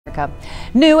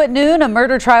New at noon, a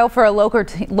murder trial for a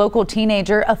local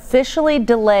teenager officially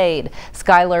delayed.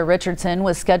 Skylar Richardson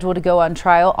was scheduled to go on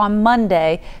trial on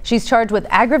Monday. She's charged with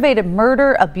aggravated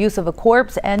murder, abuse of a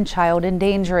corpse, and child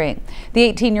endangering.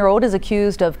 The 18-year-old is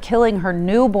accused of killing her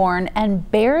newborn and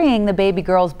burying the baby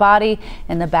girl's body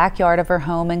in the backyard of her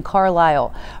home in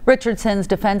Carlisle. Richardson's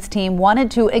defense team wanted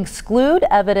to exclude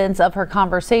evidence of her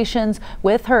conversations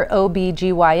with her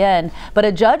OB/GYN, but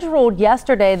a judge ruled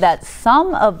yesterday that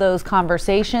some of those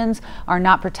conversations are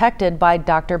not protected by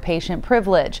doctor-patient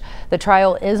privilege. The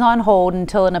trial is on hold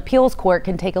until an appeals court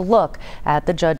can take a look at the judge's